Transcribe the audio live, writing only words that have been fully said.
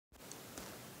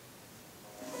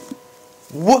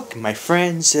Welcome, my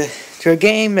friends, to a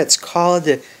game that's called,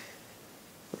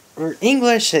 or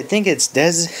English, I think it's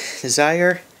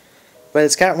Desire, but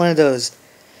it's got one of those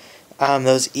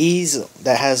E's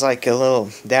that has like a little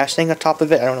dash thing on top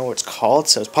of it. I don't know what it's called,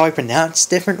 so it's probably pronounced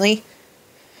differently.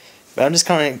 But I'm just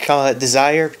going to call it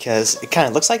Desire because it kind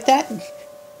of looks like that.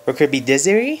 Or could it be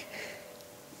Désiré?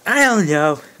 I don't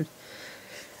know.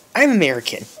 I'm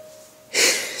American.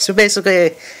 So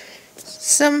basically,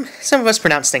 some of us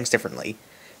pronounce things differently.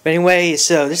 But anyway,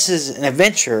 so this is an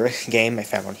adventure game I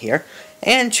found on here.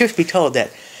 And truth be told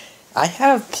that I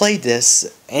have played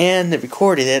this and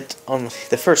recorded it on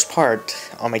the first part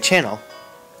on my channel.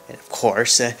 And of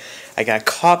course, I got a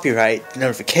copyright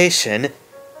notification.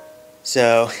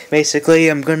 So basically,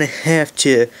 I'm gonna have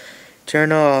to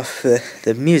turn off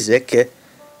the music.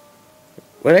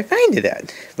 Where'd I find it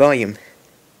at? Volume.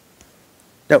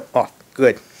 No, off.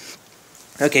 Good.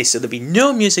 Okay, so there'll be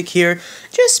no music here,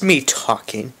 just me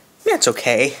talking. That's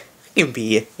okay. It can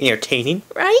be entertaining,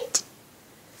 right?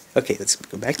 Okay, let's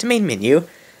go back to main menu.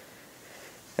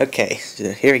 Okay,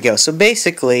 so here we go. So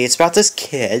basically, it's about this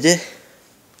kid.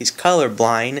 He's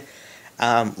colorblind.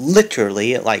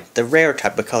 Literally, like the rare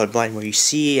type of colorblind where you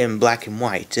see in black and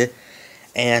white.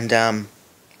 And,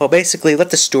 well, basically, let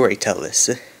the story tell this.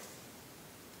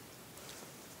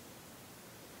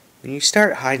 When you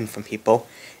start hiding from people,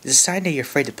 it's a sign that you're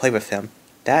afraid to play with them.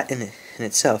 That in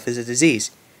itself is a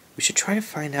disease. We should try to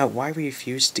find out why we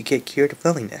refuse to get cured of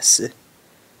loneliness.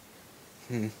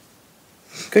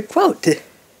 Good quote.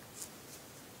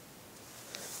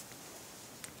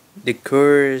 The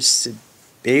course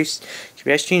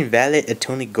Sebastian Valet at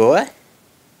Tony Goa?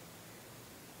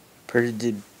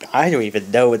 I don't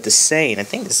even know what this is saying. I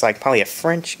think it's like probably a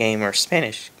French game or a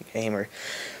Spanish game or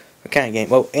what kind of game?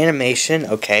 Well, animation,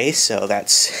 okay, so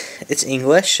it's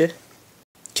English,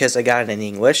 because I got it in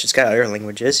English. It's got other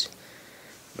languages,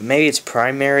 but maybe its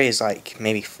primary is like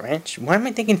maybe French. Why am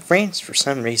I thinking French for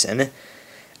some reason?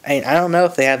 I don't know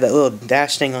if they have that little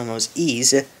dash thing on those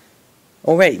E's.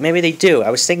 Oh wait, maybe they do.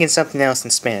 I was thinking something else in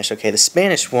Spanish. Okay, the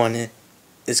Spanish one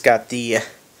has got the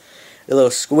little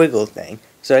squiggle thing.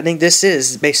 So I think this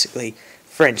is basically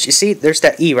French. You see, there's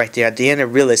that E right there at the end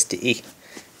of realistic E.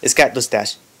 It's got those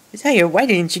dash. Desire, why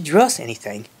didn't you draw us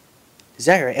anything?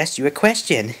 Desire, I asked you a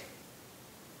question. I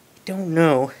don't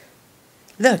know.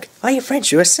 Look, all your friends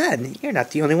drew a sun. You're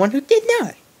not the only one who did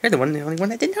not. You're the only one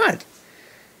that did not.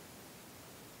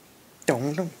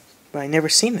 Don't. I never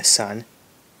seen the sun.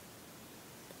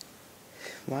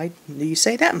 Why do you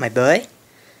say that, my boy?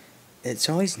 It's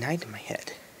always night in my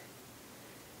head.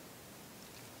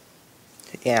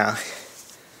 Yeah.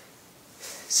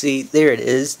 See, there it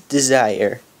is.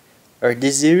 Desire. Or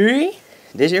Désiré?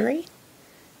 Désiré?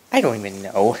 I don't even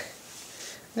know.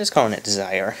 I'm just calling it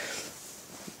Desire.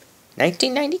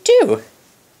 1992!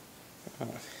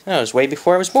 Oh, that was way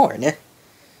before I was born.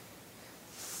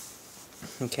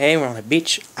 Okay, we're on the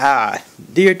beach.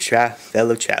 Dear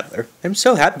fellow traveler, I'm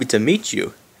so happy to meet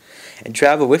you and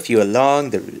travel with you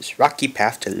along this rocky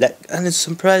path to let a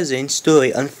surprising story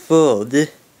unfold. Do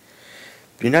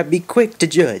not be quick to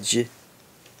judge.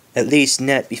 At least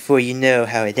not before you know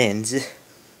how it ends.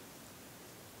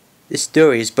 This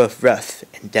story is both rough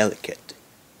and delicate,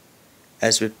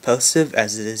 as repulsive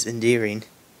as it is endearing,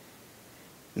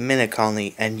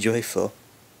 melancholy and joyful.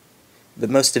 But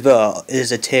most of all, it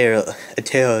is a tale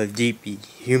of deeply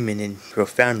human and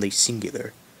profoundly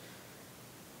singular.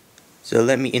 So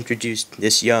let me introduce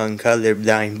this young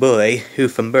colorblind boy who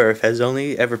from birth has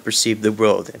only ever perceived the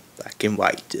world in black and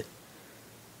white.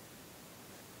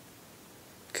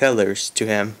 Colors to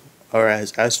him are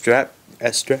as abstract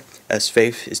as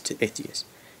faith is to atheists,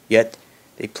 yet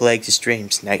they plague his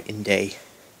dreams night and day.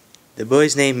 The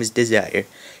boy's name is Desire,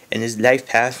 and his life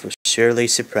path will surely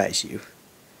surprise you.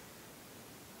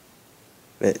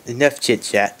 But enough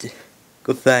chit-chat.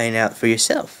 Go find out for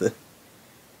yourself.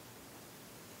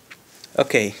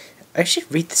 Okay, I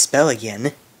should read the spell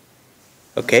again.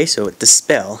 Okay, so with the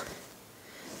spell,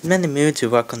 I'm in the mood to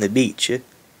walk on the beach.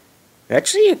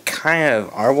 Actually, you kind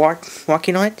of are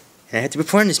walking on it, and I have to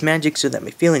perform this magic so that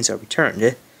my feelings are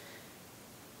returned.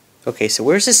 Okay, so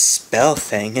where's this spell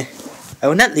thing? I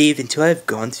will not leave until I have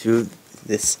gone through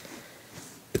this.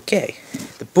 Okay,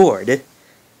 the board.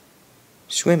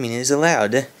 Swimming is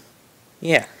allowed.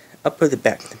 Yeah, I'll put it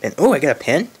back in the pen. Oh, I got a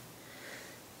pen?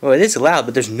 Well, it is allowed,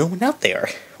 but there's no one out there.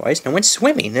 Why is no one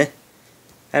swimming?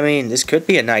 I mean, this could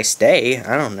be a nice day.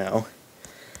 I don't know.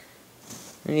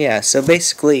 Yeah, so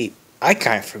basically, I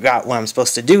kind of forgot what I'm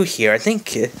supposed to do here. I think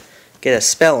get a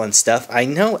spell and stuff. I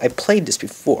know I played this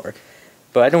before,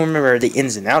 but I don't remember the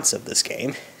ins and outs of this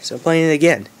game, so I'm playing it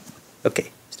again.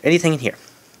 Okay, is there anything in here?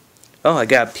 Oh, I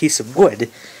got a piece of wood.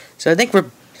 So I think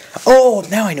we're... Oh,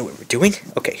 now I know what we're doing.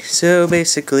 Okay, so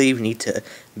basically we need to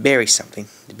bury something.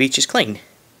 The beach is clean.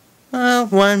 Well,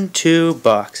 1, 2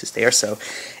 boxes there, so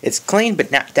it's clean,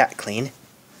 but not that clean.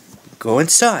 Go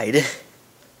inside.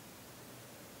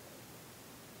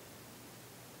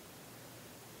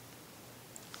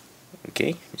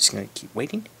 Okay, I'm just gonna keep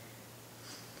waiting.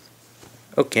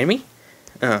 Oh, kidding me?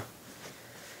 Oh.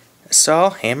 A saw,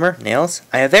 hammer, nails.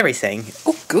 I have everything.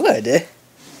 Oh, good.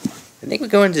 I think we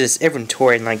go into this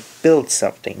inventory and, like, build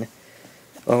something.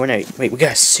 Oh, wait, we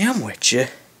got a sandwich.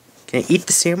 Can I eat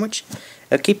the sandwich?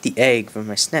 I'll keep the egg for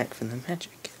my snack from the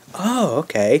magic. Oh,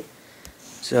 okay.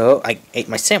 So, I ate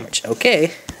my sandwich.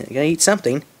 Okay, I gotta eat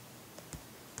something.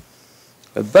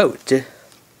 A boat.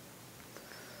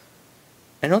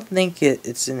 I don't think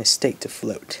it's in a state to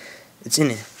float. It's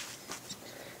in a...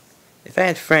 If I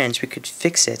had friends, we could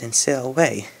fix it and sail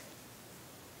away.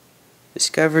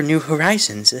 Discover new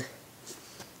horizons. I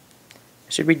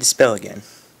should read the spell again.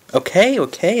 Okay,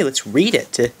 let's read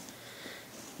it.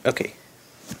 Okay.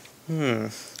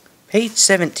 Page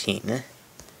 17.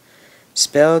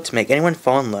 Spell to make anyone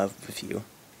fall in love with you.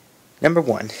 Number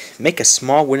 1. Make a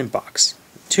small wooden box.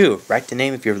 2. Write the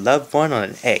name of your loved one on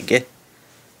an egg.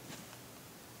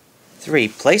 3.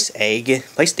 Place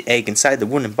the egg inside the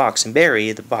wooden box and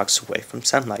bury the box away from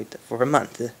sunlight for a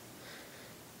month.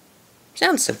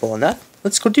 Sounds simple enough.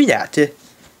 Let's go do that.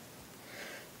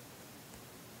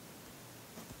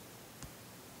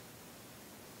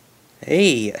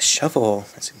 Hey, a shovel.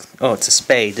 Oh, it's a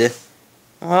spade.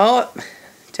 Well,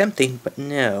 tempting, but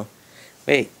no.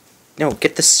 Wait, no,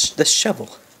 get the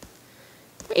shovel.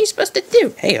 What are you supposed to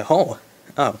do? Hey, a hole.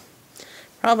 Oh.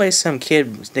 Probably some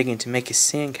kid was digging to make a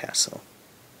sandcastle.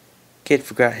 Kid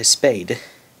forgot his spade.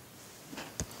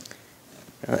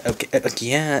 Okay,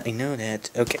 yeah, I know that.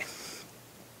 Okay.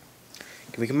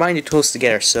 We combine the tools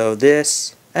together, so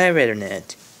this... I rather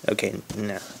not. Okay,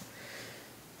 no.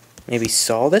 Maybe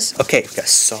saw this? Okay, we gotta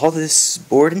saw this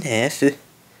board in half.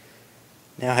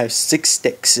 Now I have 6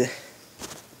 sticks.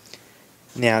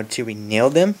 Now, do we nail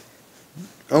them?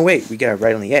 Oh wait, we gotta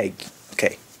write on the egg.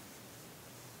 Okay.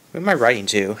 What am I writing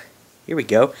to? Here we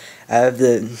go. I have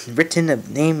written a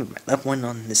name of my loved one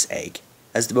on this egg,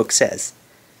 as the book says.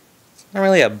 It's not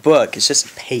really a book, it's just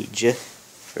a page.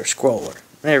 Or a scroll, or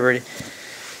whatever.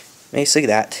 Basically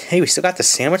that. Hey, we still got the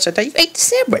sandwich? I thought you ate the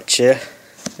sandwich.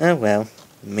 Oh well.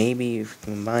 Maybe we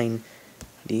can combine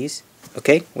these.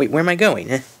 Okay, wait, where am I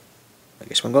going? I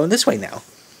guess I'm going this way now.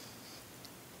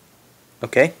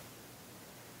 Okay.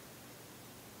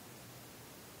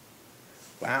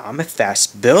 Wow, I'm a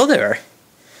fast builder.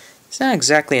 It's not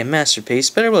exactly a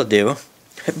masterpiece, but it will do.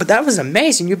 But that was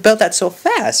amazing. You built that so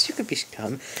fast. You could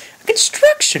become a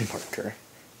construction worker.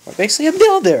 Or basically a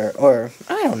builder. Or,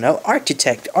 I don't know,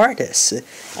 architect, artist.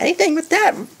 Anything with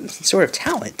that sort of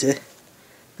talent.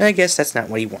 But I guess that's not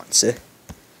what he wants.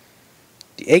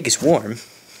 The egg is warm.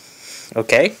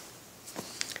 Okay.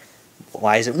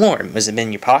 Why is it warm? Was it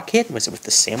in your pocket? Was it with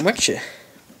the sandwich?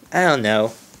 I don't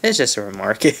know. It's just a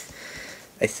remark.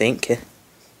 I think.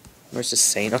 Where's this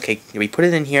saying? Okay, can we put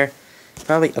it in here?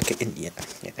 Probably. Okay, yeah,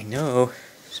 I know.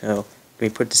 So, can we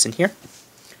put this in here?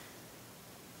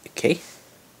 Okay.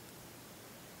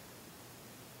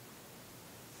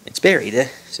 It's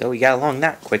buried, so we got along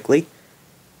that quickly.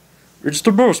 It's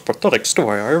the most pathetic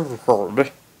story I ever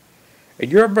heard. Can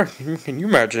you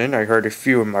imagine I heard a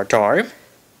few in my time?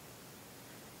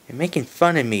 You're making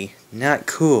fun of me. Not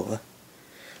cool.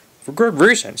 For good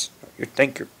reasons. You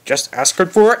think you're just asking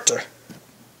for it?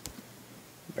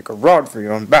 Make a rod for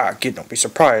your own back. You don't be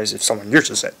surprised if someone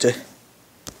uses it.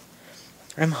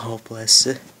 I'm hopeless.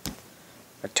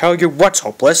 I tell you what's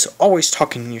hopeless. Always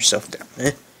talking yourself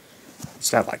down.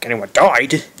 It's not like anyone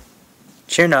died.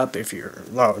 Chin up if you're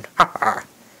alone. Ha ha.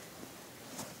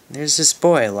 There's this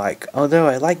boy I like, although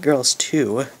I like girls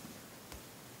too.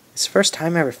 It's the first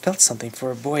time I ever felt something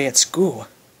for a boy at school.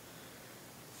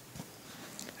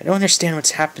 I don't understand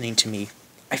what's happening to me.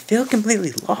 I feel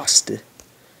completely lost.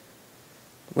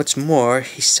 What's more,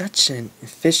 he's such an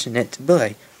efficient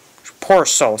boy. Poor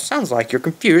soul, sounds like you're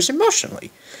confused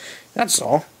emotionally. That's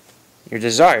all. Your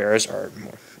desires are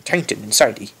more tainted and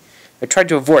sidey. I tried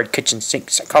to avoid kitchen sink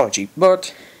psychology,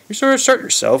 but you sort of assert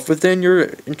yourself within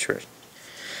your interest.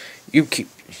 You keep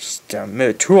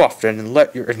down too often and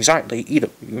let your anxiety eat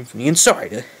up you from the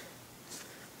inside.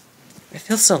 I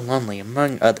feel so lonely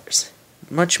among others,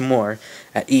 much more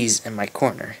at ease in my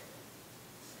corner.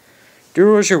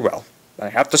 Do as you will, but I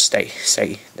have to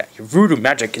say that your voodoo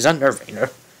magic is unnerving.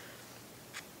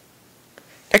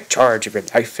 Take charge of your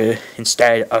life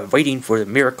instead of waiting for the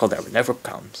miracle that never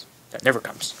comes.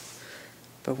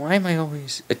 But why am I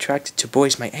always attracted to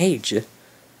boys my age?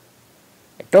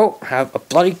 I don't have a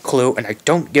bloody clue, and I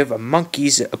don't give a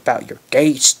monkey's about your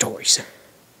gay stories.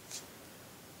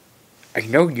 I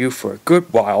know you for a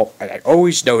good while, and I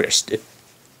always noticed it.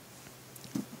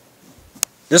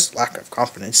 This lack of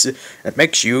confidence, it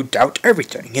makes you doubt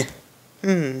everything.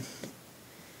 You're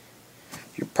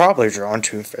probably drawn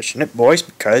to affectionate boys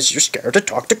because you're scared to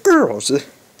talk to girls. If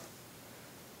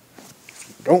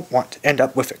you don't want to end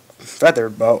up with a feather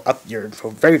bow up your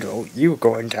potato, you're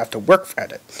going to have to work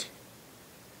at it.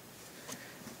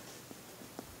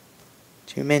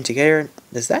 2 men together,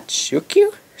 does that shock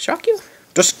you?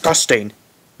 Disgusting.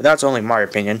 But that's only my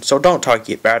opinion, so don't talk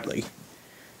it badly.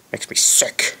 Makes me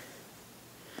sick.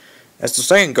 As the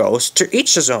saying goes, to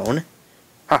each his own.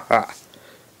 Haha.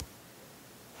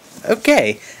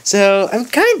 Okay, so I'm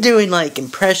kind of doing like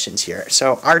impressions here.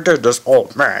 So I did this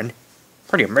old man.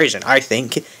 Pretty amazing, I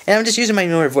think. And I'm just using my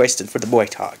newer voice for the boy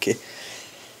talk.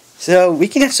 So we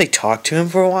can actually talk to him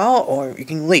for a while, or we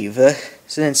can leave.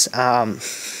 Since I'm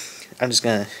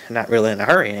not really in a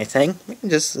hurry or anything. We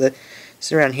can just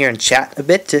sit around here and chat a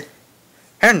bit.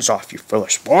 Hands off, you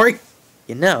foolish boy.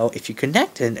 You know, if you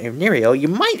connect in Nereo, you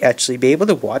might actually be able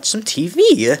to watch some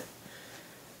TV.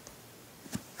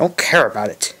 Don't care about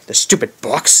it, the stupid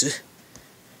box.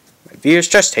 My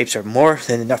VHS tapes are more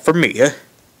than enough for me. There's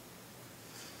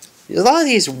a lot of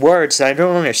these words that I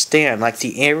don't understand, like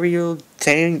the aerial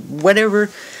thing, whatever.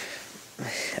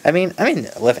 I mean, I'm in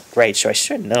 11th grade, so I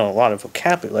should know a lot of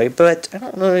vocabulary, but I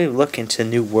don't really look into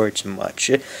new words much.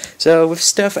 So, with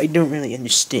stuff I don't really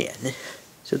understand.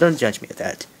 So don't judge me at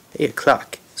that. Hey, a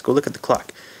clock. Let's go look at the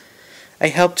clock. I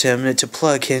helped him to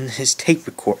plug in his tape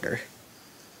recorder.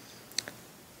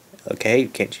 Okay,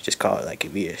 can't you just call it like a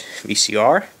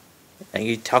VCR? Are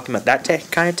you talking about that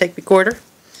kind of tape recorder?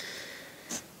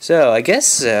 So, I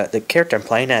guess the character I'm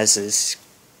playing as is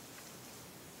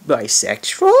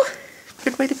bisexual?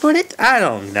 Good way to put it? I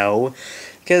don't know.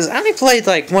 Because I only played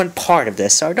like one part of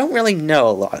this, so I don't really know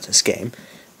a lot of this game.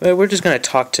 But we're just going to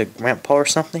talk to Grandpa or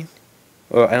something.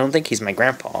 Well, I don't think he's my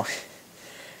grandpa.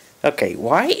 Okay,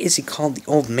 why is he called the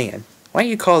old man? Why are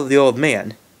you called the old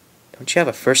man? Don't you have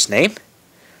a first name?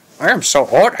 I am so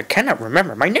old I cannot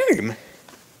remember my name.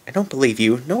 I don't believe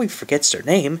you. Nobody forgets their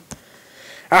name.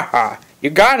 Haha, you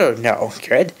gotta know,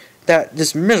 kid, that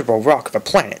this miserable rock of a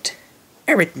planet.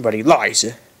 Everybody lies.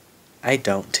 I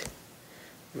don't.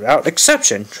 Without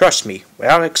exception, trust me,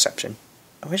 without exception.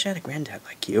 I wish I had a granddad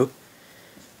like you.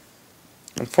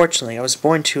 Unfortunately, I was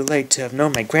born too late to have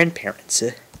known my grandparents.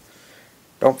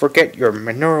 Don't forget your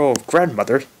mineral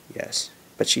grandmother. Yes,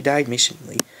 but she died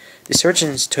recently. The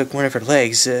surgeons took one of her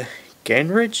legs,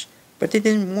 gangrage, but they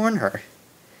didn't warn her.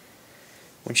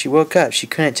 When she woke up, she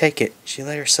couldn't take it. She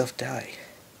let herself die.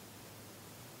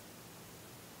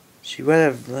 She would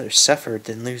have rather suffered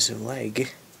than lose a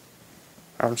leg.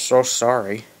 I'm so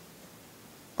sorry.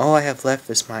 All I have left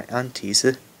is my aunties.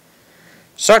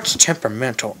 Such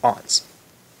temperamental aunts.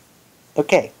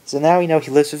 Okay, so now we know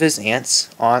he lives with his aunts,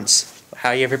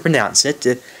 how you ever pronounce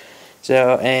it.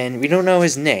 So, and we don't know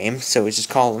his name, so we just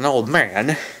call him an old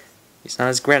man. He's not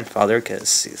his grandfather,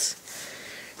 because he's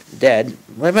dead.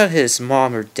 What about his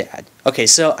mom or dad? Okay,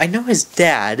 so I know his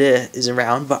dad is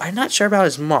around, but I'm not sure about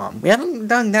his mom. We haven't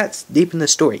done that deep in the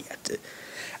story yet.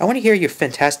 I want to hear your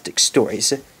fantastic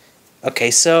stories.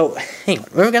 Okay, so, hang on.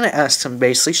 We're going to ask some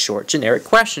basically short, generic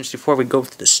questions before we go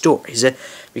to the stories.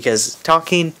 Because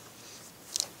talking,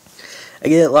 I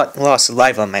get a lot lost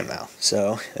saliva in my mouth.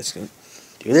 So, let's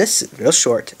do this real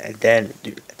short, and then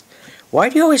do that. Why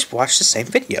do you always watch the same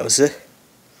videos?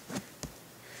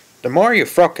 The more you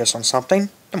focus on something,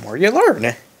 the more you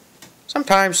learn.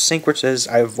 Sometimes sequences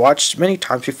I've watched many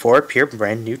times before appear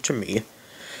brand new to me.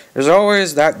 There's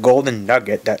always that golden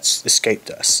nugget that's escaped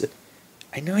us.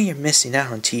 I know you're missing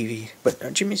out on TV, but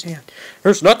aren't you missing out?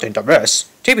 There's nothing to miss.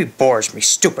 TV bores me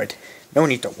stupid. No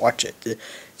need to watch it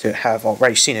to have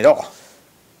already seen it all.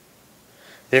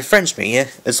 It offends me.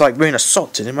 It's like being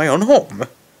assaulted in my own home.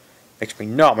 Makes me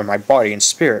numb and my body and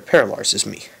spirit paralyzes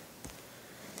me.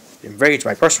 It invades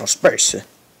my personal space. I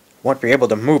won't be able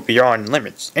to move beyond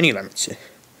limits, any limits.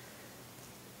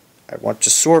 I want to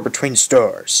soar between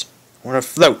stars. I want to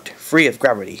float, free of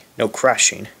gravity, no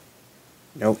crashing,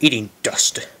 no eating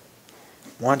dust.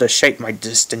 I want to shape my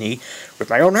destiny with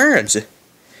my own hands.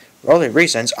 For all the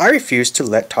reasons, I refuse to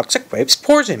let toxic waves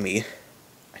poison me.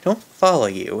 I don't follow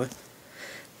you.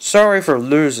 Sorry for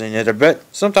losing it a bit.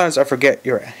 Sometimes I forget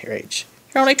your age.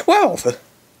 You're only 12.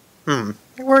 Your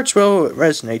words will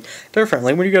resonate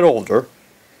differently when you get older.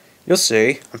 You'll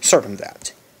see. I'm certain of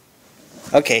that.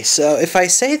 Okay, so if I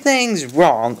say things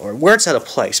wrong or words out of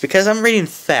place, because I'm reading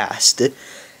fast,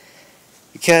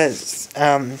 because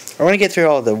I want to get through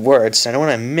all the words, I don't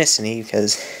want to miss any,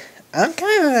 because I'm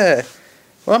kind of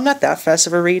well, I'm not that fast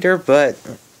of a reader, but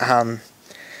I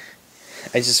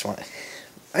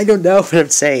don't know what I'm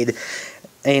saying.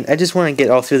 And I just want to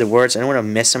get all through the words. I don't want to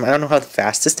miss them. I don't know how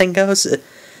fast this thing goes,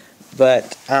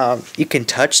 but you can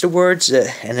touch the words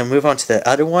and then move on to the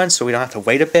other one, so we don't have to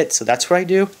wait a bit. So that's what I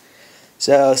do.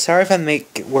 So sorry if I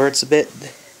make words a bit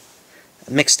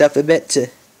mixed up a bit,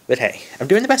 but hey, I'm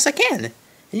doing the best I can. And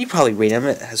you probably read them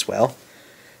as well.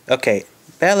 Okay,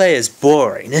 ballet is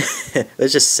boring.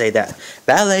 Let's just say that.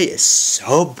 Ballet is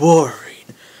so boring.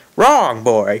 Wrong,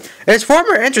 boy. It's far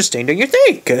more interesting than you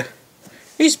think.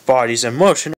 These bodies in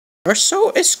motion are so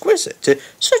exquisite.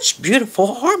 Such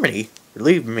beautiful harmony.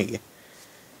 Believe me.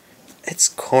 It's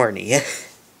corny.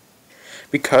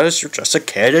 Because you're just a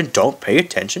kid and don't pay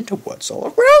attention to what's all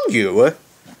around you.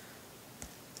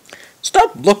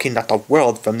 Stop looking at the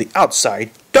world from the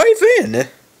outside. Dive in.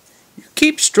 You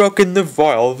keep stroking the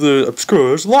vial that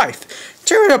obscures life.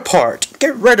 Tear it apart.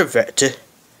 Get rid of it.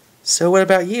 So what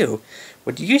about you?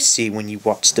 What do you see when you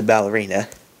watch the ballerina?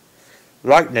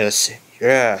 Lightness.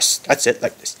 Yes, that's it,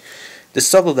 lightness. The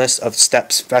subtleness of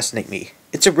steps fascinate me.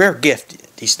 It's a rare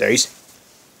gift these days.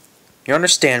 You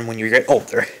understand when you get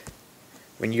older.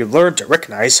 When you learn to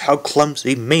recognize how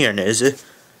clumsy man is.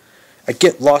 I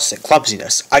get lost in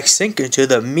clumsiness. I sink into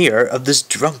the mirror of this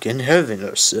drunken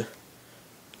heaviness.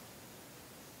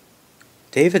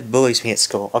 David bullies me at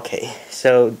school. Okay,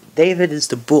 so David is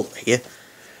the bully.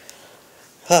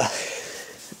 I'm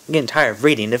getting tired of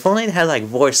reading. If only they had like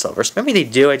voiceovers. Maybe they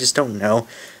do, I just don't know.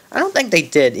 I don't think they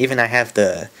did, even I have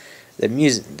the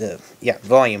music,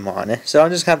 volume on. So I'll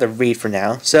just have to read for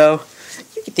now. So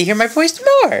you get to hear my voice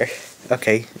more.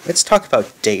 Okay, let's talk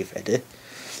about David.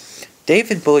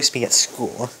 David bullies me at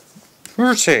school.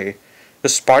 Who's he? The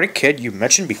spotty kid you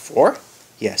mentioned before?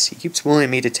 Yes, he keeps bullying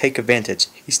me to take advantage.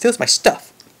 He steals my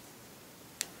stuff.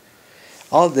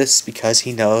 All this because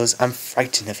he knows I'm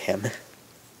frightened of him.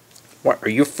 What are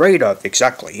you afraid of,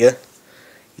 exactly?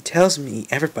 He tells me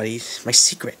everybody's my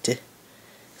secret.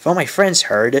 If all my friends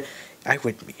heard, I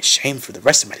would be ashamed for the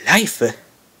rest of my life.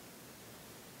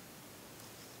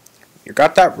 You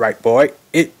got that right, boy.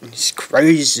 It's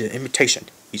crazy imitation.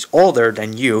 He's older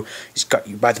than you. He's got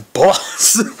you by the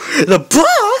balls. The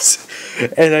balls?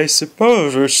 And I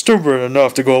suppose we're stupid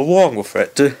enough to go along with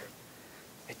it.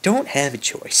 I don't have a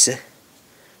choice.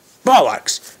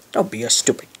 Bollocks! Don't be a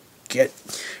stupid kid.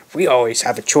 We always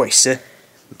have a choice.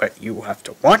 But you have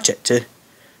to want it.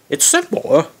 It's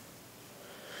simple.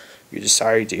 You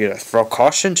decide to either throw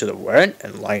caution to the wind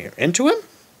and lie into him,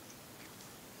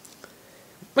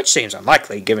 which seems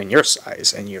unlikely given your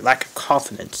size and your lack of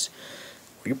confidence.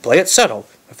 Or you play it subtle,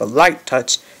 with a light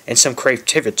touch and some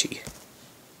creativity.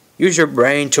 Use your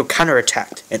brain to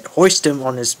counterattack and hoist him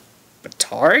on his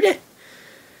petard.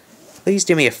 Please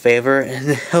do me a favor and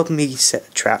help me set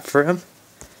a trap for him.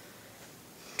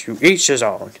 To each his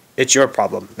own. It's your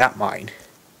problem, not mine.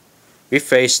 We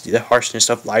face the harshness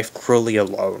of life cruelly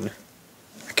alone.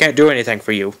 I can't do anything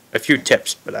for you. A few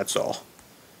tips, but that's all.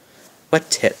 What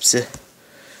tips?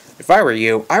 If I were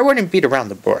you, I wouldn't beat around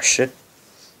the bush.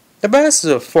 The best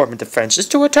form of defense is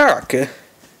to attack.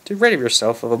 To rid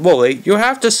yourself of a bully, you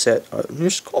have to sit on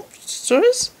your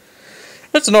sculptures.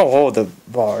 It's no hold the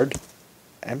bard.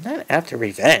 I'm not after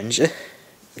revenge.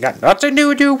 Got nothing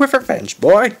to do with revenge,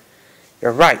 boy.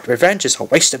 You're right, revenge is a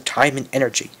waste of time and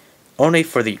energy. Only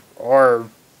for the... I'm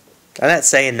not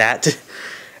saying that.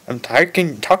 I'm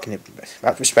talking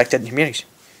about respect and humility.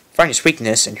 Find his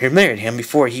weakness and humiliate him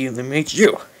before he eliminates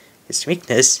you. His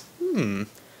weakness?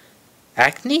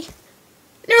 Acne?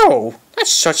 No,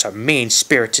 that's such a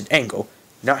mean-spirited angle.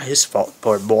 Not his fault,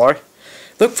 poor boy.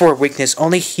 Look for a weakness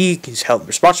only he is held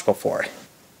responsible for.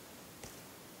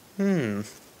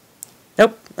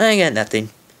 Nope, I got nothing.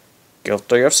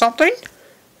 Guilty of something?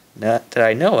 Not that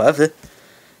I know of. A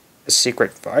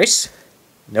secret vice?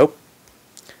 Nope.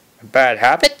 A bad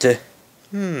habit?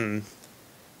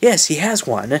 Yes, he has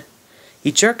one.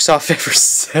 He jerks off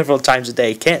several times a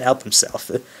day. Can't help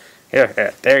himself.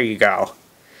 Here, there you go.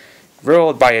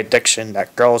 Ruled by addiction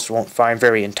that girls won't find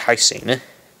very enticing.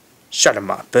 Shut him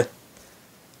up.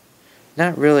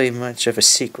 Not really much of a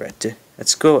secret. At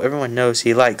school, everyone knows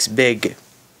he likes big...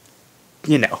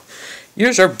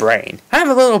 Use your brain. Have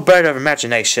a little bit of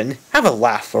imagination. Have a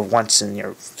laugh for once in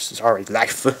your sorry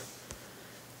life.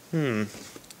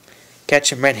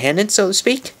 Catch him red-handed, so to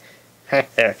speak?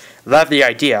 Love the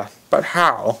idea. But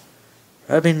how?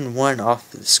 Rubbing one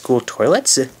off the school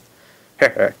toilets?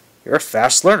 You're a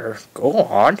fast learner. Go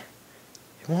on.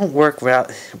 It won't work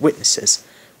without witnesses.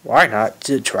 Why not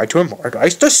try to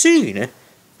immortalize the scene?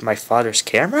 With my father's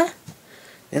camera?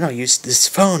 Then I'll use this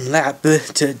phone lab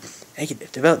to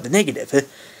develop the negative. And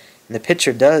the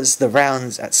picture does the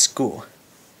rounds at school.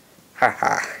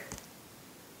 Haha.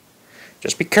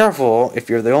 Just be careful if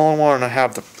you're the only one to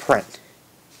have the print.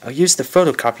 I'll use the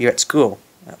photocopier at school.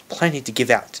 I have plenty to give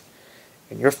out.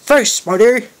 In your face,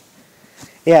 smarty!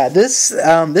 Yeah, this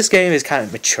game is kind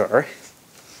of mature.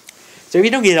 So if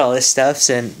you don't get all this stuff,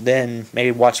 then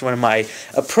maybe watch one of my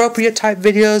appropriate type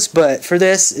videos. But for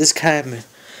this, it's kind of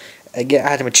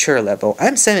at a mature level.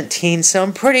 I'm 17, so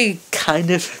I'm pretty kind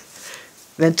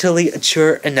of mentally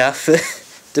mature enough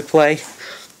to play.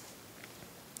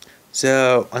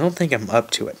 So I don't think I'm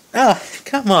up to it. Oh,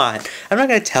 come on! I'm not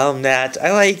gonna tell him that.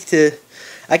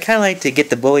 I kind of like to get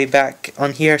the bully back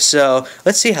on here. So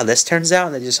let's see how this turns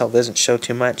out. I just hope it doesn't show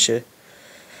too much.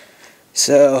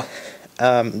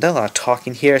 Done a lot of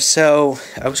talking here, so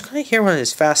I was going to hear one of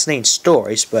his fascinating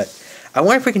stories, but I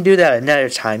wonder if we can do that another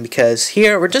time, because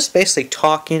here we're just basically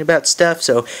talking about stuff,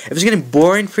 so if it's getting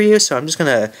boring for you, so I'm just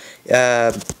going to,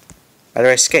 how do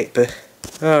I escape?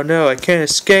 Oh no, I can't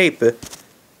escape.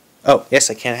 Oh,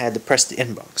 yes I can, I had to press the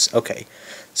inbox. Okay,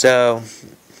 so,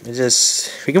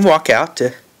 we can walk out.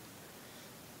 It's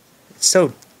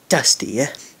so dusty.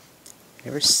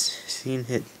 Never seen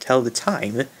it tell the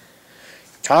time.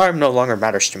 Time no longer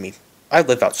matters to me. I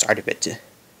live outside of it.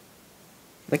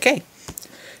 Okay.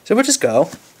 So we'll just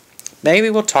go. Maybe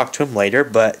we'll talk to him later,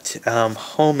 but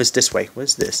home is this way. What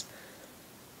is this?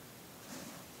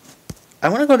 I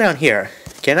want to go down here.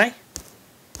 Can I?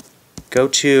 Go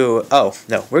to... Oh,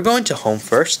 no. We're going to home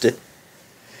first.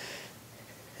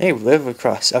 Hey, we live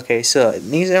across. Okay, so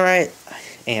these are my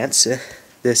aunts.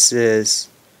 This is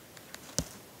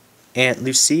Aunt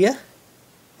Lucia.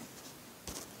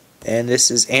 And this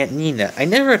is Aunt Nina. I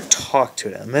never talked to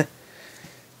them.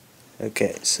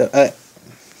 Okay, so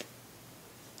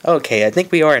okay, I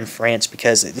think we are in France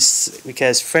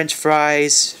because French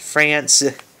fries, France.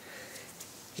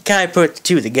 You kind of put the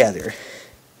two together.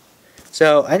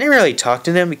 So I didn't really talk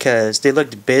to them because they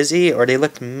looked busy or they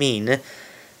looked mean.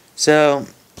 So,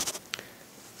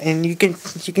 and you can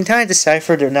kind of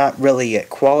decipher they're not really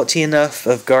quality enough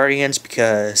of guardians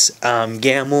because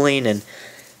gambling and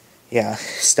yeah,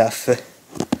 stuff.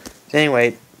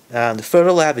 Anyway, the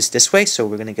photo lab is this way, so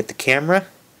we're gonna get the camera.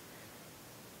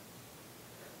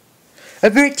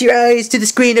 Avert your eyes to the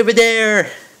screen over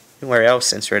there! Don't worry, I'll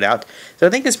censor it out. So I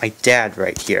think that's my dad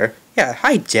right here. Yeah,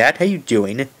 hi Dad, how you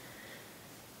doing?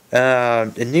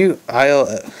 The new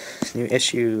new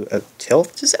issue of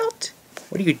Tilt is out?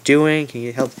 What are you doing? Can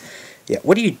you help? Yeah,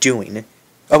 what are you doing?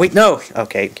 Oh wait, no!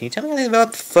 Okay, can you tell me anything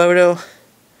about the photo?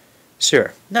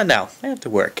 Sure. Not now. I have to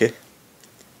work.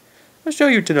 I'll show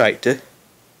you tonight.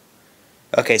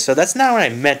 Okay, so that's not what I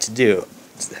meant to do.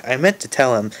 I meant to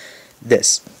tell him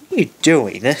this. What are you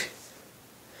doing?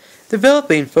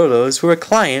 Developing photos for a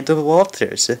client of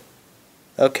Walter's.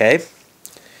 Okay.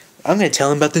 I'm going to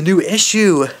tell him about the new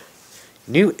issue.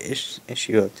 New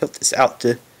issue of Tilt This Out.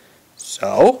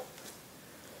 So?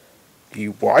 Do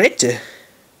you want it?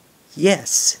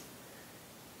 Yes.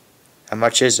 How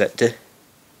much is it?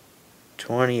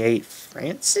 28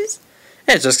 francs?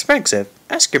 It's expensive.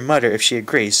 Ask your mother if she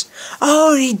agrees.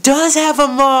 Oh, he does have a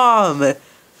mom!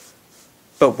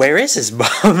 But where is his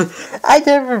mom? I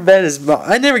never met his mom.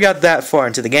 I never got that far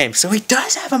into the game. So he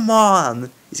does have a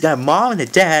mom. He's got a mom and a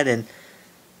dad and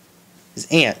his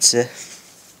aunts.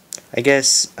 I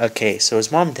guess, okay, so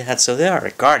his mom and dad, so they are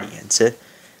guardians. I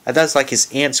thought it was like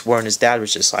his aunts were and his dad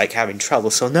was just like having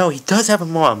trouble. So no, he does have a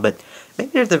mom, but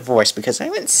maybe they're divorced because I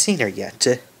haven't seen her yet.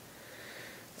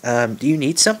 Do you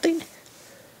need something?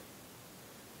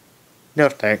 No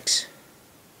thanks.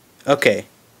 Okay.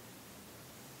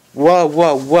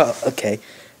 Whoa. Okay.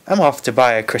 I'm off to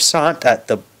buy a croissant at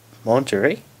the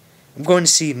Monterey. I'm going to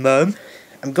see Mom.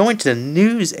 I'm going to the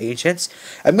news agents.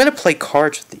 I'm going to play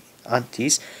cards with the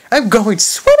aunties. I'm going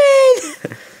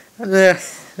swimming!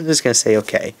 I'm just going to say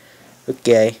okay.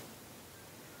 Okay.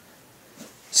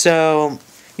 So,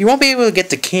 you won't be able to get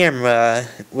the camera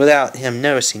without him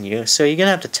noticing you, so you're going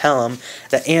to have to tell him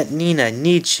that Aunt Nina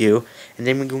needs you, and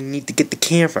then we're going to need to get the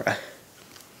camera.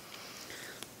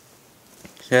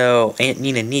 So, Aunt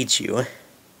Nina needs you.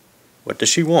 What does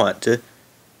she want? I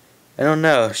don't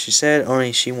know. She said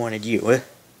only she wanted you.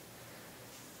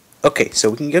 Okay, so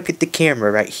we can go get the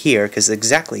camera right here, because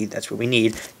exactly that's what we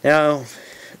need. Now,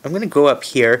 I'm going to go up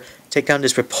here, take down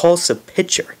this repulsive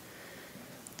picture.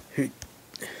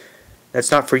 That's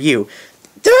not for you.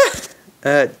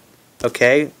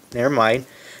 Okay, never mind.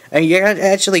 You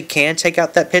actually can take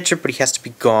out that picture, but he has to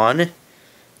be gone.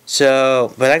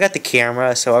 So, but I got the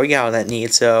camera, so I got all that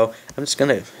neat. So I'm just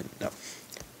gonna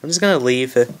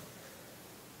leave.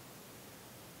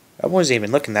 I wasn't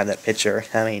even looking at that picture.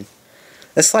 I mean,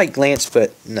 a slight glance,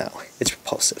 but no, it's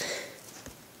repulsive.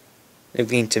 I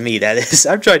mean, to me, that is.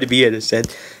 I'm trying to be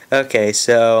innocent. Okay,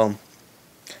 so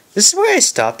this is where I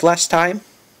stopped last time.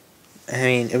 I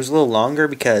mean, it was a little longer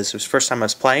because it was the first time I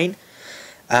was playing.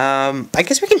 I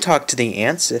guess we can talk to the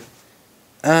ants.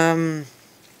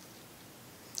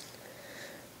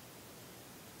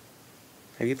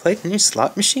 Have you played the new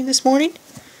slot machine this morning? You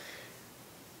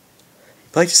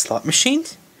played the slot machine?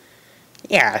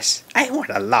 Yes, I won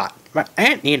a lot. My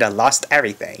aunt Nina lost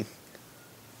everything.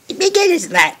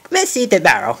 Beginner's luck. Let's see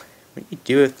tomorrow. What do you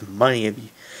do with the money if you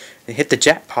hit the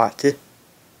jackpot?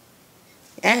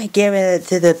 I give it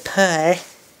to the poor.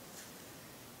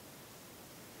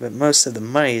 But most of the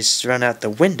money's run out the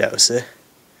window, sir.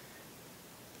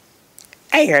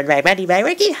 I earned my money by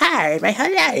working hard my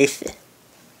whole life.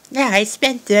 Now I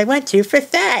spent what I want to for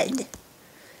fun.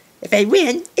 If I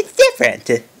win, it's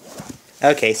different.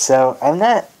 Okay, so I'm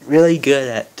not really good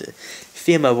at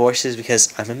female voices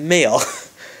because I'm a male.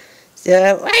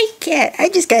 So I can't. I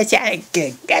just gotta sound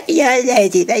good. Got me all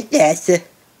lazy like this.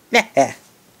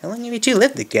 How long have you two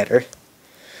lived together?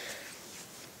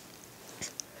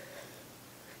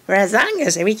 For as long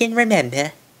as we can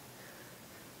remember.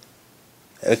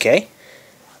 Okay.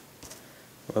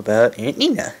 What about Aunt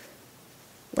Nina?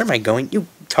 Where am I going? You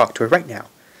talk to her right now.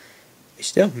 You're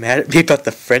still mad at me about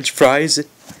the French fries?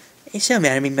 You're still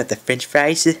mad at me about the French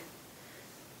fries?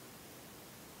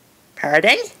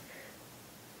 Pardon?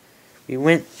 We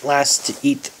went last to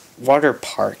eat water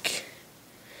park.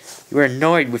 You were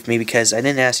annoyed with me because I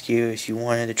didn't ask you if you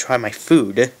wanted to try my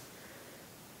food.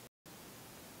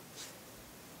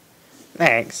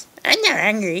 Thanks. I'm not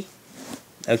hungry.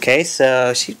 Okay,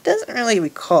 so she doesn't really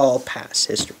recall past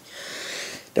history.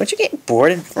 Don't you get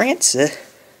bored in France?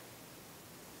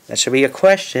 That should be a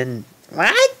question.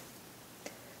 What?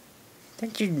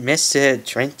 Don't you miss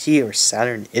Trenti or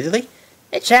southern Italy?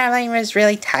 The traveling was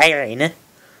really tiring.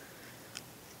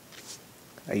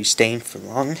 Are you staying for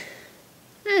long?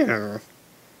 When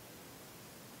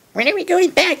are we going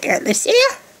back, Lucia?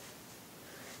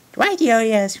 Why do you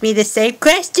always ask me the same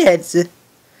questions?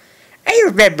 I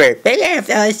remember, but I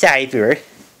fell aside for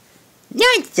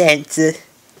nonsense.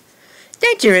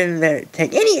 Don't you remember?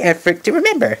 Take any effort to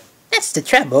remember. That's the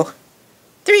trouble.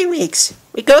 3 weeks.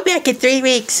 We go back in 3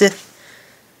 weeks.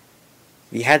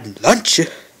 We had lunch.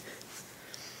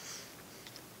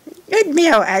 Good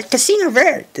meal at Casino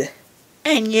Verde.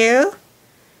 And you?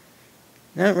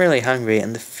 Not really hungry,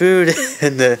 and the food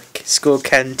in the school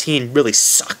canteen really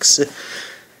sucks.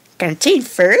 Canteen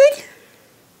food?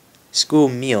 School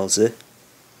meals.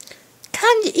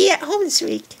 Come to eat at home this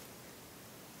week.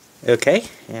 Okay,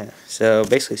 yeah. So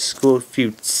basically, school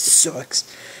food sucks.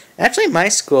 Actually, my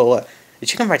school, the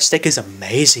chicken fried steak is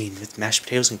amazing with mashed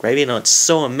potatoes and gravy. You know, it's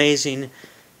so amazing.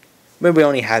 But we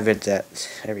only have it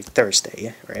every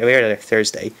Thursday, or every other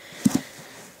Thursday.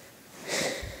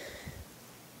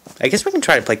 I guess we can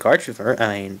try to play cards with her.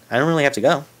 I mean, I don't really have to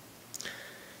go.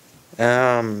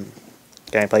 Can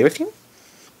I play with you?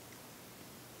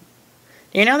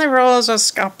 Do you know the rules of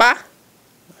Scopa?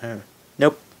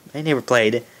 Nope, I never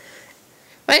played.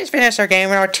 Let's finish our game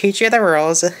and I'll teach you the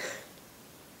rules.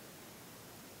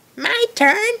 My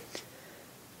turn?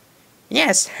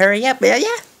 Yes, hurry up, will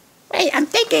ya? Wait, I'm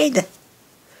thinking.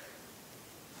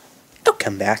 I'll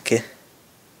come back.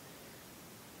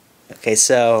 Okay,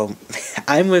 so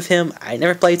I'm with him. I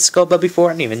never played Scopa before.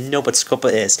 I don't even know what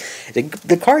Scopa is.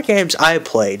 The card games I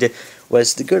played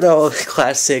was the good old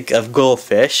classic of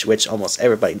Goldfish, which almost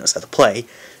everybody knows how to play.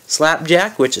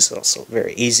 Slapjack, which is also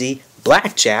very easy.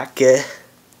 Blackjack,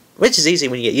 which is easy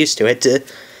when you get used to it.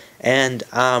 And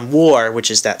War, which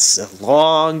is that's a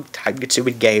long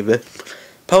time-consuming game.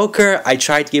 Poker, I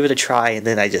tried to give it a try, and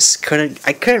then I just couldn't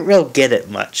really get it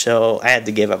much, so I had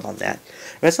to give up on that.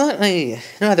 But it's not really, I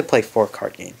know how to play 4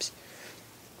 card games.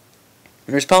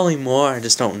 And there's probably more, I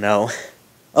just don't know.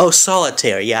 Oh,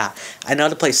 Solitaire, yeah. I know how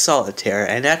to play Solitaire,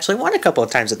 and actually won a couple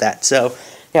of times at that. So,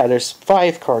 yeah, there's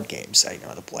 5 card games I know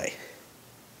how to play.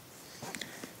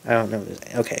 I don't know.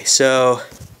 Okay, so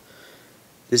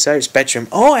Desire's bedroom.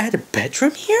 Oh, I had a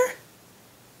bedroom here?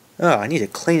 Oh, I need to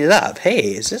clean it up.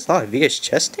 Hey, is this a lot of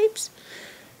VHS tapes?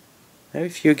 I have a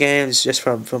few games just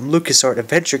from LucasArts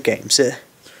Adventure Games.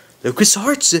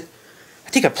 LucasArts? I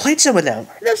think I played some of them.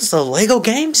 Those are the Lego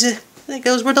games? I think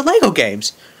those were the Lego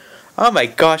games. Oh my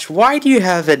gosh, why do you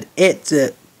have an It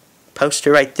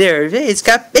poster right there? It's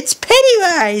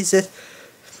Pennywise!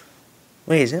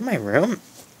 Wait, is that my room?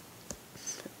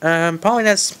 Probably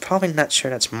not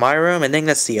sure that's my room. I think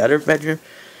that's the other bedroom.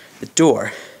 The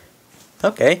door.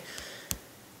 Okay.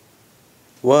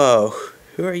 Whoa.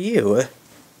 Who are you?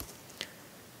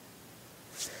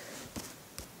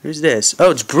 Who's this?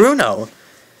 Oh, it's Bruno.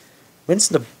 When's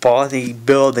the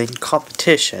bodybuilding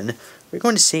competition? We're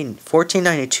going to see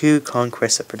 1492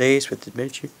 Conquest of Days with the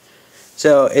Adventure.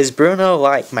 So, is Bruno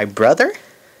like my brother?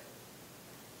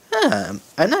 I'm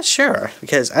not sure,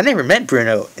 because I never met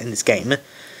Bruno in this game.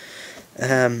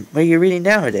 What are you reading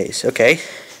nowadays? Okay.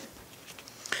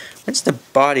 When's the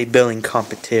bodybuilding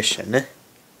competition?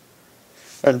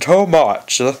 And too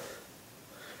much. It's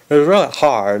really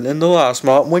hard in the last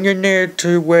month when you need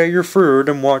to weigh your food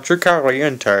and watch your calorie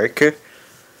intake.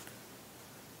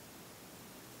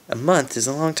 A month is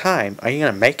a long time. Are you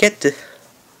gonna make it?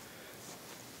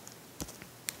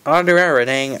 I'll do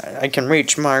everything I can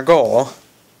reach my goal.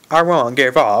 I won't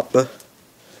give up.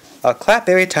 I'll clap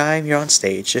every time you're on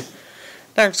stage.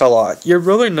 Thanks a lot. You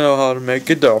really know how to make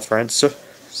a difference.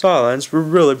 Silence will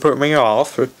really put me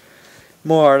off.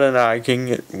 More than I can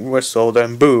get whistled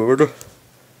and booed.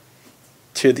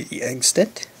 To the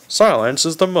extent, silence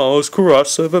is the most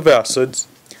corrosive of acids.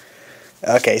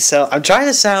 Okay, so I'm trying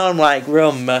to sound like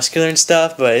real muscular and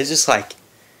stuff, but it's just like,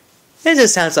 it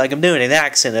just sounds like I'm doing an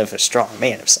accent of a strong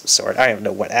man of some sort. I don't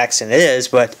know what accent it is,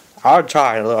 but I'll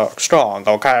try to look strong,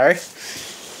 okay?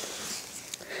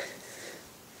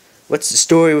 What's the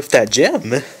story with that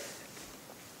gym?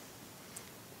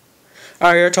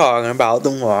 Are you talking about the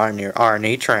one near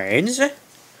Arnie trains?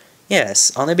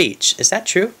 Yes, on the beach. Is that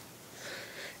true?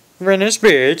 Venice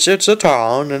Beach, it's a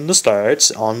town in the States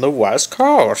on the west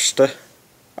coast.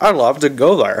 I'd love to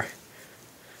go there.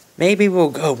 Maybe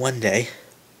we'll go one day.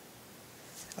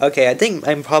 Okay, I think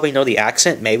I probably know the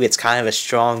accent. Maybe it's kind of a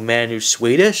strong man who's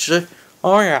Swedish.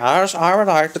 Oh yes, I would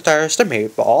like to taste a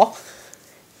meatball.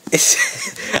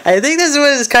 I think that's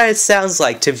what it kind of sounds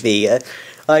like to me.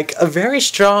 Like a very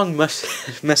strong,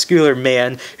 muscular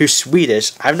man who's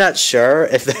Swedish. I'm not sure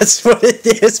if that's what it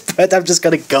is, but I'm just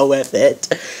gonna go with it.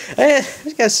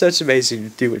 It's got such amazing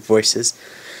to do with voices.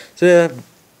 So,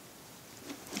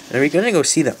 are we gonna go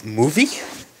see the movie?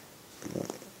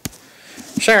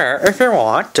 Sure, if you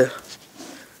want.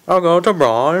 I'll go to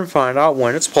Braun and find out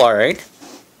when it's played.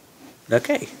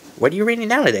 Okay, what are you reading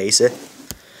nowadays?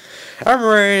 I'm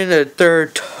reading the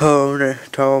third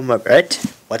tome of it.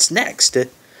 What's next?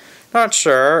 Not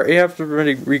sure. You have to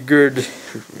really be good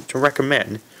to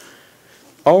recommend.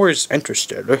 Always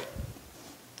interested.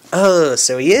 Oh,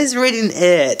 so he is reading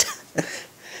it.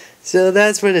 So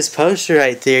that's what his poster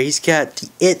right there. He's got the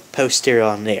It poster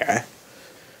on there.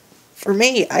 For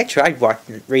me, I tried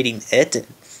reading It. And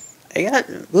I got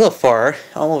a little far,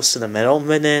 almost to the middle,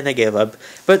 but then I gave up.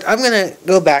 But I'm gonna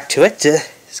go back to it.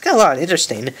 It's got a lot of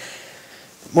interesting,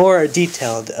 more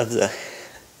detailed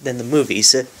than the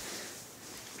movies.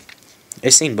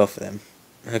 I've seen both of them.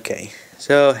 Okay,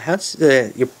 so how's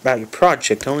about your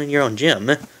project owning your own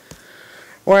gym?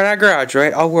 When I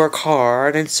graduate, I'll work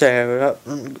hard and set up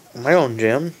my own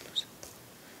gym.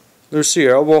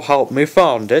 Lucia will help me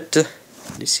found it.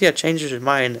 Lucia changes her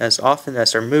mind as often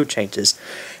as her mood changes.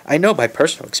 I know by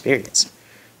personal experience.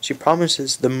 She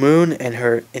promises the moon and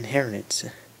her inheritance,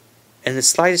 and the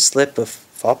slightest slip of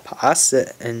faux pas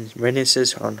and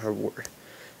reneges on her word.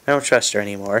 I don't trust her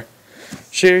anymore.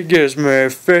 She gives me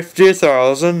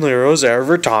 50,000 liras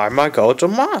every time I go to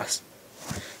mass.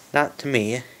 Not to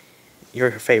me. You're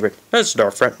her favorite. It's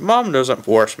different. Mom doesn't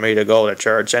force me to go to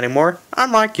church anymore.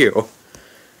 I'm like you.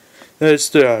 It's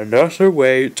the another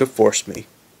way to force me.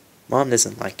 Mom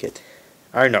doesn't like it.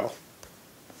 I know.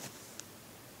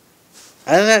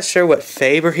 I'm not sure what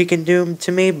favor he can do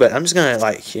to me, but I'm just gonna,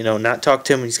 like, not talk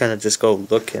to him. He's gonna just go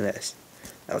look in this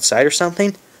outside or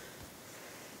something.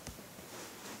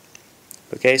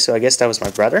 Okay, so I guess that was my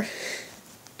brother.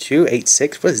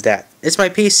 286, what is that? It's my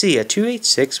PC, a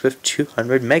 286 with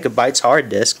 200 megabytes hard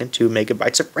disk and 2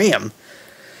 megabytes of RAM.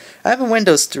 I have a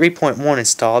Windows 3.1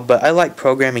 installed, but I like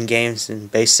programming games in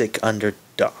BASIC under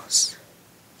DOS.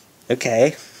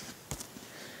 Okay.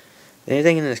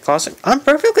 Anything in this closet? I'm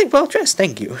perfectly well dressed,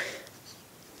 thank you.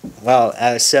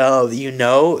 Well, so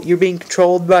you're being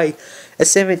controlled by a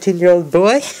 17-year-old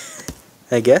boy?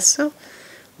 I guess so.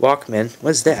 Walkman,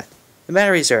 what's that? The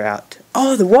batteries are out.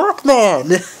 Oh, the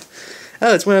Walkman!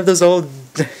 Oh, it's one of those old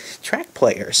track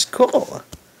players. Cool.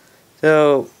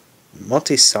 So,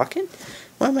 multi-socket?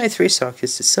 One of my 3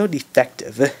 sockets is so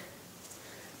defective.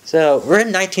 So, we're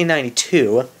in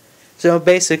 1992. So,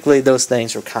 basically, those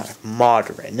things were kind of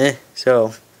modern.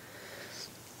 So,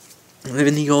 live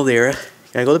in the old era.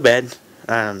 Can I go to bed?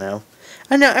 I don't know.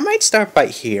 I might start by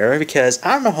here, because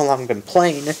I don't know how long I've been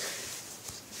playing.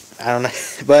 I don't know,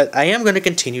 but I am going to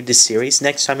continue this series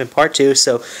next time in part 2,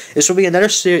 so this will be another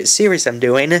series I'm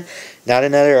doing, not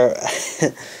another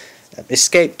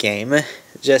escape game,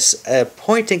 just a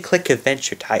point-and-click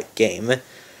adventure type game.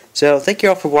 So thank you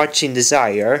all for watching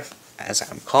Désiré, as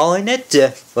I'm calling it,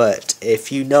 but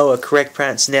if you know a correct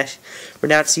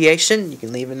pronunciation, you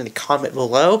can leave it in the comment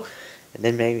below, and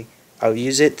then maybe I'll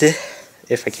use it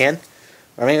if I can,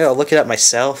 or maybe I'll look it up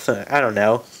myself. I don't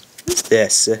know. What's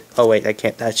this? Oh wait, I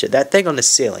can't touch it. That thing on the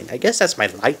ceiling. I guess that's my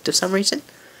light for some reason.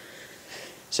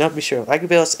 So be sure to like the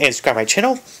videos and subscribe my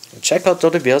channel, and check out the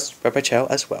other videos from my channel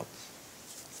as well.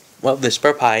 Well, this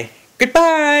is Pie.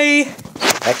 Goodbye!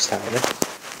 Next time.